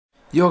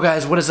Yo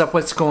guys, what is up?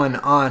 What's going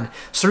on?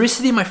 So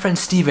recently my friend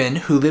Steven,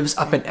 who lives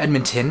up in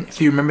Edmonton, if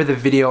you remember the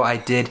video I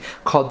did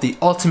called The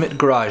Ultimate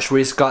Garage, where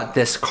he's got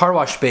this car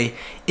wash bay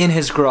in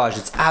his garage.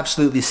 It's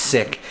absolutely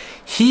sick.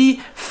 He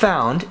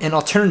found an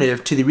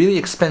alternative to the really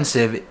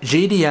expensive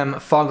JDM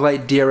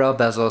Foglight DRL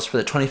Bezels for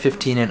the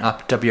 2015 and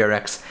up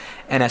WRX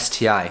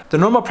STI. The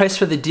normal price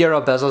for the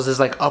DRL bezels is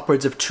like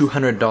upwards of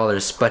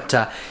 $200,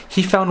 but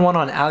he found one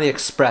on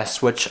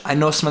AliExpress, which I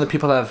know some other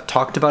people have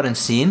talked about and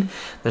seen.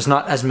 There's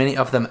not as many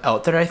of them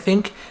out there, I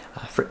think,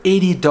 for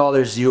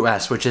 $80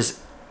 US, which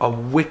is a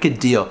wicked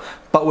deal.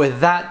 But with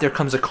that, there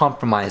comes a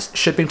compromise.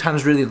 Shipping time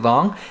is really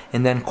long,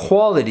 and then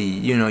quality,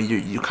 you know,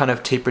 you kind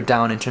of taper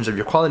down in terms of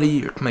your quality.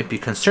 You might be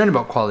concerned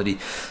about quality.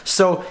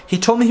 So he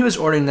told me he was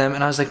ordering them,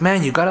 and I was like,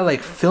 man, you gotta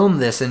like film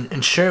this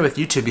and share it with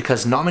YouTube,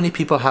 because not many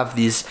people have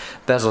these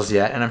bezels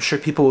yet, and I'm sure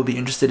people will be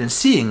interested in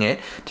seeing it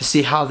to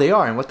see how they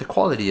are and what the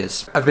quality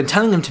is. I've been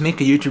telling him to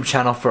make a YouTube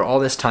channel for all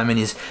this time, and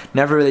he's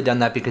never really done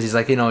that because he's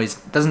like, you know, he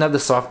doesn't have the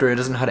software, he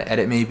doesn't know how to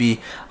edit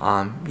maybe.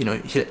 You know,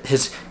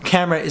 his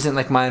camera isn't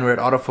like mine where it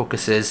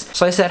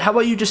autofocuses. So I said, how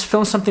about you just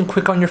film something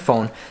quick on your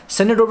phone,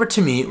 send it over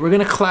to me, we're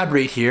gonna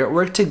collaborate here,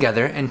 work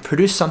together, and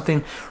produce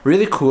something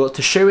really cool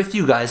to share with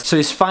you guys. So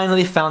he's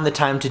finally found the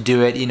time to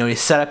do it. You know, he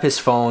set up his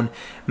phone,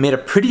 made a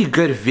pretty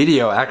good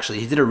video actually.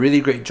 He did a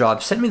really great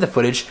job, sent me the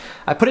footage,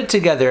 I put it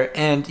together,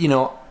 and you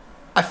know,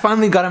 I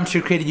finally got him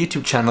to create a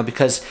YouTube channel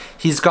because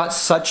he's got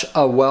such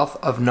a wealth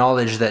of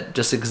knowledge that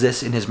just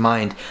exists in his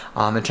mind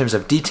in terms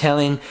of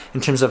detailing,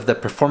 in terms of the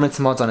performance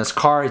mods on his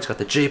car. He's got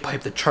the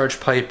J-pipe, the charge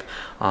pipe,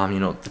 you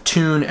know, the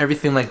tune,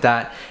 everything like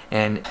that.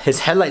 And his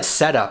headlight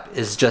setup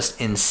is just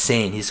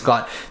insane. He's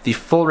got the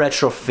full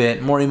retrofit,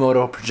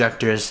 Morimoto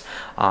projectors,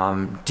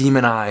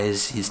 demon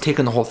eyes. He's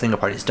taken the whole thing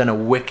apart. He's done a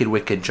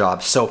wicked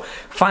job. So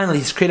finally,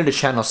 he's created a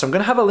channel. So I'm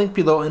gonna have a link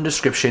below in the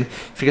description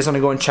if you guys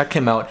wanna go and check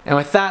him out. And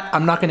with that,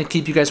 I'm not gonna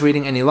keep you guys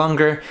waiting any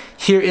longer.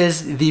 Here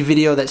is the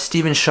video that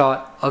Steven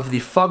shot of the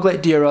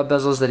Foglight DRL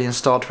bezels that he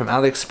installed from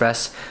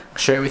AliExpress. I'll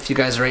share it with you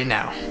guys right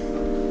now.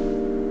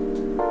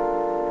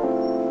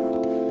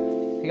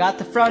 I got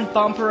the front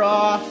bumper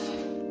off.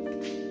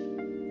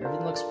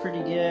 Everything looks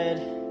pretty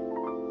good.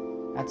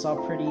 That's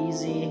all pretty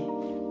easy.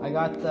 I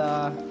got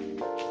the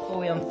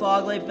OEM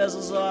Foglight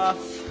bezels off.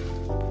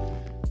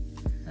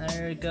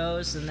 There it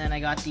goes. And then I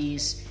got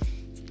these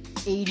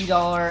 $80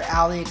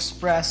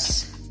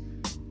 AliExpress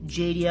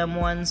JDM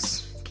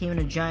ones. Came in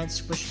a giant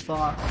squish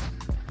box.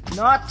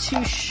 Not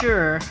too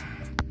sure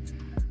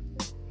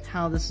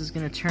how this is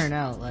gonna turn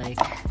out. Like,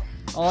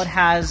 all it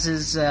has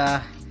is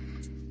an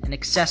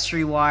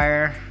accessory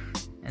wire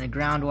and a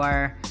ground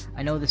wire.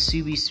 I know the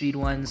Subaru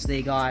ones,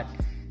 they got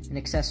an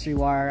accessory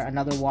wire,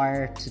 another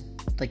wire to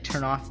like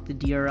turn off the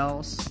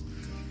DRLs,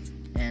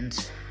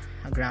 and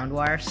a ground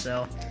wire.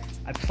 So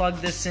I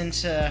plugged this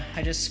into,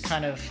 I just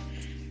kind of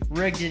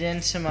rigged it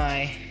into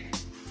my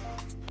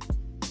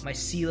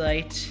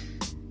Sealight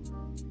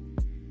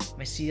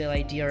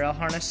DRL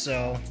harness.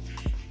 So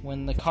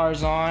when the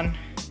car's on,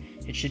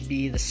 it should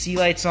be the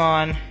Sealight's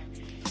on,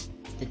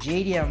 the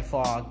JDM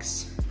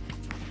fogs,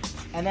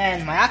 and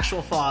then my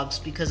actual fogs,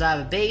 because I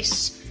have a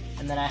base,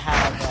 and then I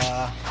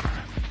have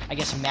I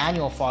guess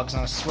manual fogs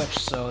on a switch,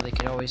 so they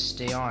can always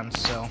stay on.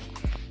 So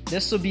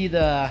this will be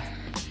the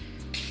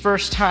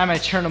first time I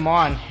turn them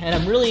on, and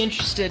I'm really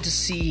interested to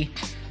see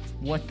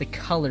what the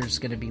color's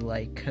gonna be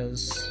like,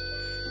 because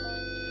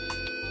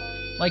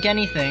like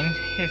anything,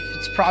 if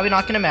it's probably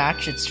not gonna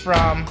match. It's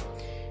from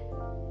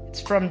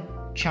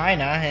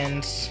China,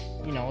 and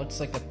you know, it's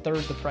like a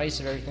third the price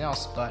of everything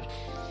else. But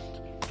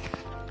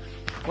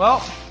well,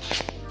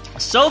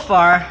 so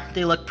far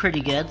they look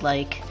pretty good.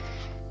 Like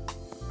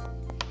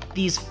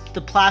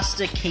the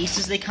plastic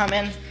cases they come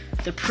in,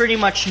 they're pretty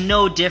much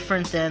no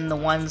different than the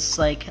ones,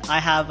 like I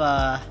have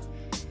the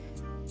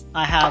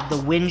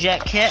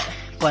Windjet kit,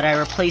 but I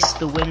replaced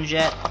the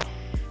Windjet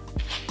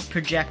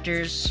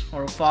projectors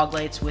or fog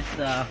lights with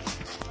the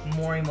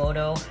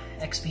Morimoto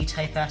XP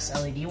Type S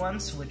LED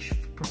ones, which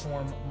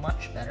perform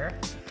much better.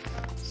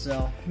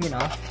 So, you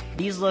know,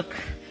 these look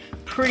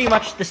pretty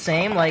much the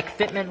same. Like,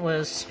 fitment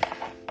was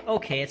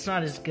okay, it's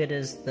not as good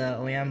as the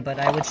OEM, but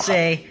I would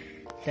say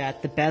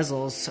that the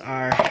bezels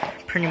are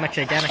pretty much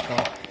identical.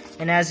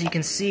 And as you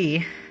can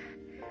see,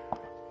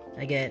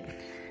 I get,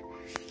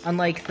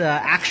 unlike the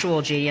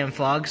actual JDM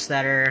fogs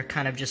that are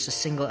kind of just a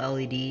single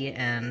LED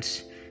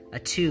and a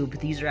tube,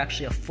 these are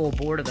actually a full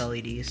board of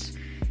LEDs.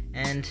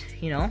 And,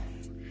 you know,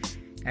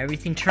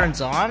 everything turns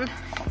on.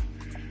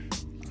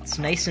 It's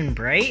nice and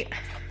bright.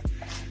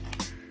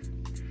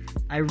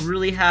 I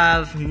really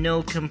have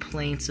no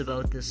complaints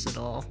about this at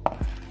all.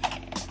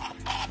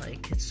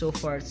 So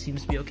far it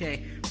seems to be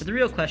okay. But the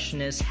real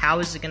question is, how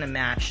is it gonna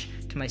match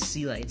to my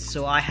Sealights?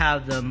 So I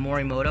have the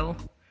Morimoto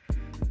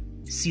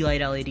Sealight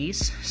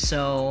LEDs,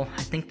 so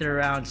I think they're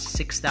around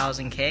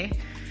 6,000K.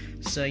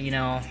 So, you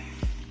know,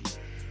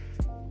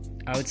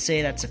 I would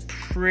say that's a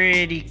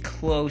pretty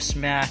close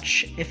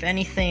match. If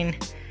anything,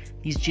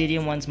 these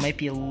JDM ones might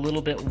be a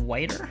little bit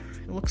whiter,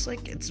 it looks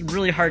like. It's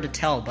really hard to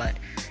tell, but,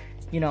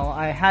 you know,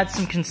 I had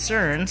some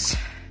concerns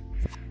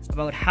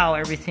about how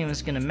everything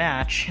was gonna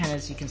match, and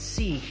as you can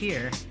see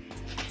here,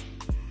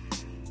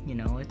 you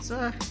know, it's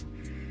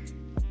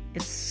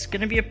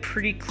gonna be a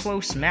pretty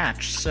close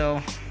match.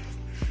 So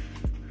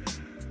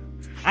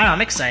I don't know,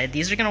 I'm excited.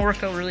 These are gonna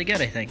work out really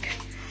good, I think.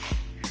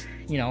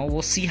 You know,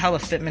 we'll see how the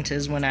fitment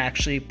is when I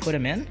actually put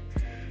them in.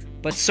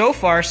 But so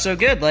far, so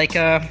good. Like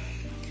I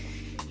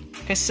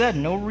said,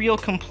 no real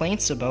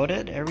complaints about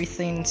it.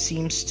 Everything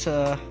seems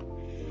to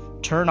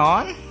turn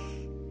on.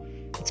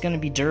 It's gonna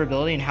be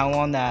durability and how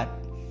long that,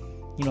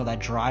 you know, that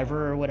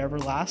driver or whatever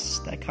lasts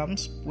that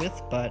comes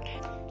with. But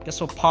I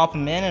guess we'll pop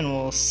them in and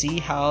we'll see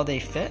how they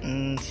fit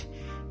and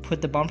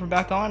put the bumper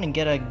back on and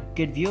get a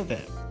good view of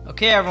it.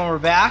 Okay, everyone, we're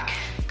back.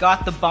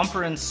 Got the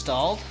bumper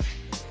installed.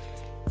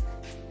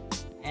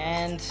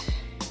 And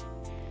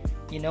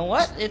you know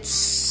what? It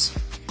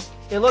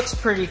looks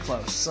pretty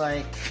close.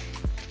 Like,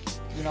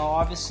 you know,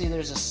 obviously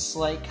there's a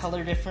slight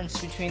color difference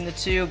between the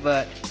two,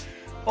 but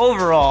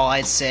overall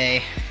I'd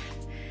say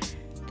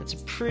that's a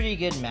pretty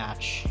good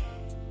match.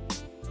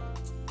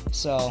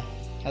 So,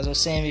 as I was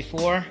saying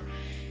before,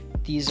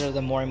 these are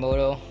the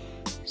Morimoto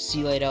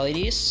C-Light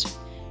LEDs.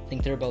 I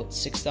think they're about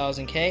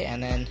 6,000 K,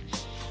 and then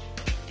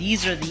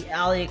these are the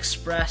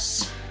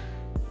AliExpress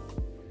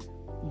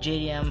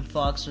JDM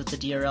Fogs with the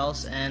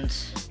DRLs, and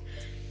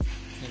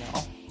you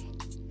know,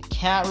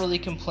 can't really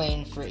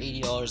complain for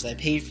 $80. I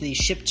paid for these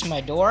shipped to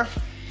my door,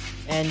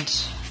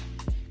 and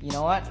you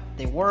know what?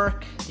 They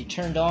work, they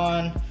turned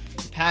on,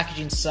 the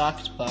packaging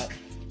sucked, but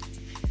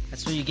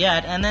that's what you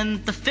get. And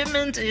then the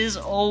fitment is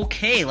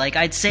okay. Like,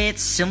 I'd say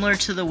it's similar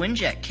to the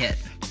Windjet kit.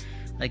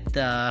 Like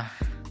the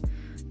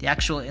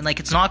actual, like,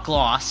 it's not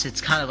gloss,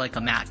 it's kind of like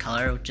a matte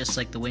color, just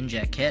like the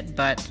Windjet kit,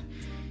 but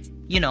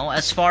you know,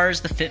 as far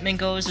as the fitment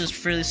goes, it's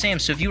fairly the same.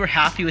 So if you were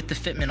happy with the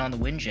fitment on the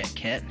Windjet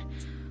kit,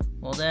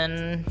 well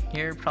then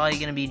you're probably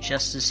going to be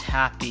just as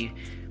happy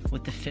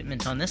with the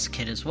fitment on this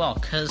kit as well,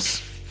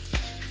 because,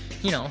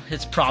 you know,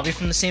 it's probably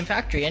from the same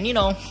factory. And you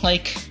know,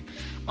 like,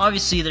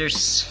 obviously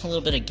there's a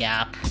little bit of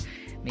gap,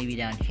 maybe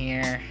down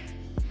here,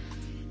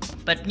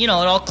 but you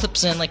know, it all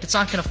clips in, like, it's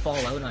not going to fall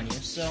out on you,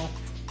 so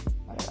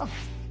I don't know.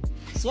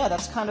 So yeah,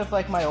 that's kind of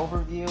like my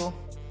overview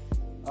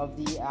of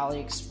the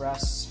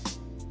AliExpress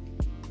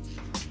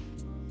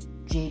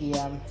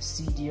JDM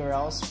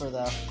CDRLs for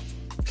the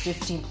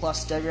 15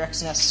 Plus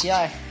WRX and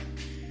STI.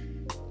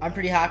 I'm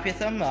pretty happy with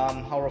them.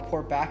 I'll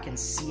report back and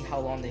see how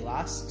long they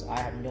last. I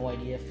have no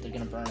idea if they're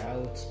gonna burn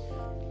out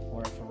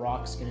or if a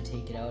rock's gonna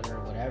take it out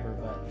or whatever,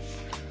 but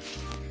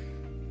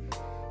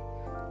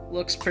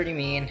looks pretty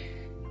mean.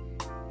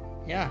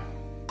 Yeah.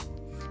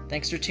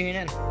 Thanks for tuning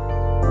in.